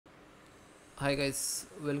Hi guys,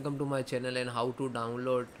 welcome to my channel and how to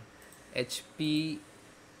download HP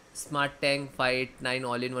Smart Tank 589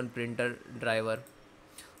 all-in-one printer driver.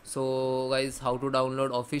 So guys, how to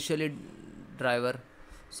download officially driver.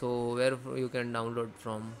 So where you can download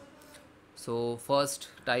from. So first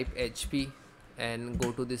type HP and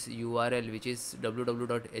go to this URL which is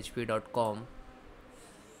www.hp.com.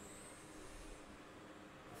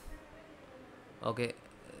 Okay,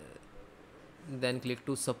 then click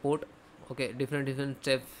to support. Okay, different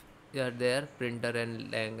steps are there, printer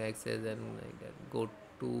and lang access and like that. Go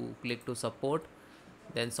to click to support,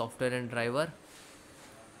 then software and driver,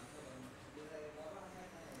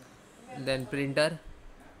 then printer,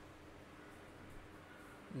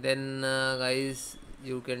 then guys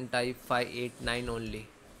you can type 589 only.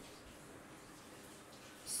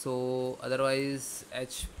 So otherwise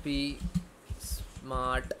HP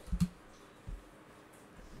Smart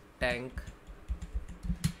Tank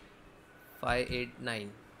 589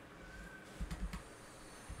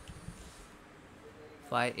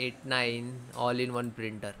 all-in-one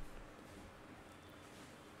printer.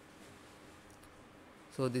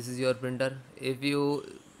 So this is your printer. If you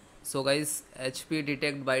so guys, HP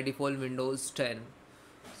detect by default Windows 10,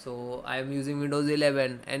 so I am using Windows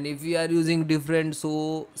 11, and if we are using different,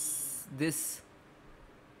 so this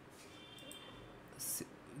is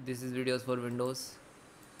videos for Windows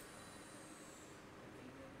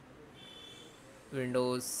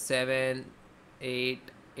 7,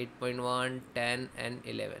 8, 8.1, 10 and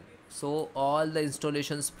 11. So all the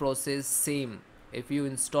installations process same. If you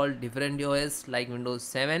install different OS like Windows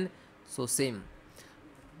 7, so same.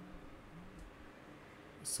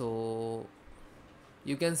 So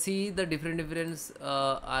you can see the difference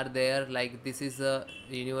are there, like this is a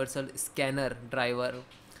universal scanner driver,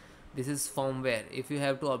 this is firmware. If you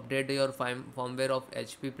have to update your firmware of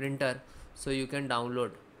HP printer, so you can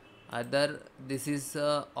download. Other, this is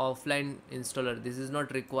a offline installer, this is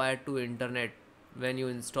not required to internet when you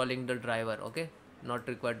installing the driver. Okay, not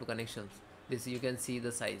required to connections. This you can see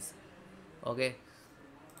the size. Okay,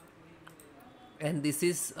 and this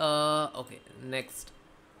is okay, next,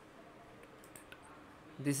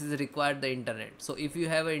 this is required the internet. So if you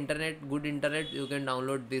have a internet, good internet, you can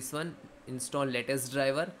download this one, install latest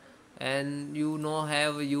driver, and you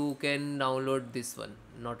can download this one,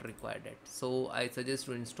 not required it. So I suggest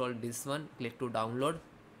to install this one. Click to download.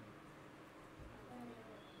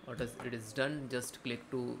 It is done, just click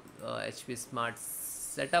to HP Smart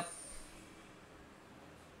Setup.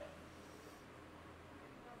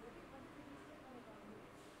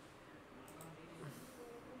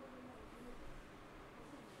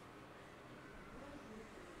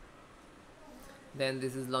 Then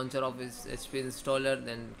this is launcher of HP installer,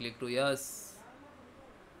 then click to yes.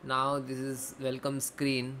 Now this is welcome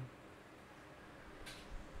screen.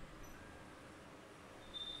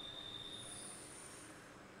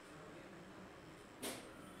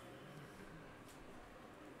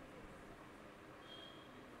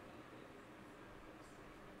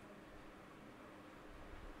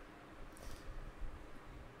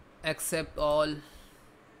 Accept all.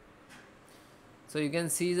 So you can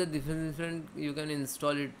see the different you can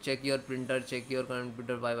install it, check your printer, check your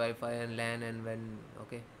computer by Wi-Fi and LAN, and when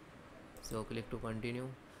okay, so click to continue.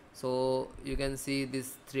 So you can see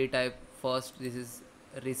this three type. First, this is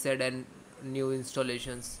reset and new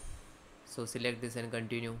installations, so select this and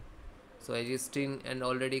continue. So existing and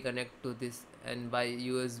already connect to this, and by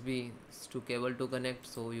USB to cable to connect,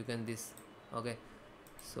 so you can this. Okay,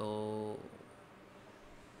 so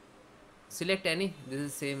select any, this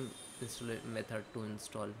is same method to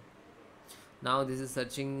install. Now this is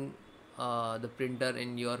searching the printer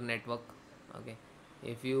in your network. Okay,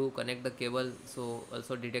 if you connect the cable, so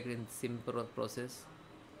also detect in simple process.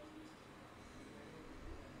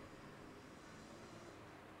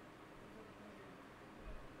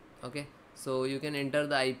 Okay, so you can enter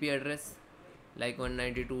the IP address like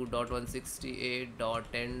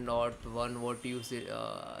 192.168.10.1 what you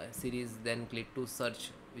series, then click to search,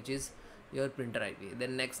 which is your printer IP.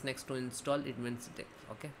 Then next to install, it means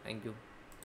okay, thank you.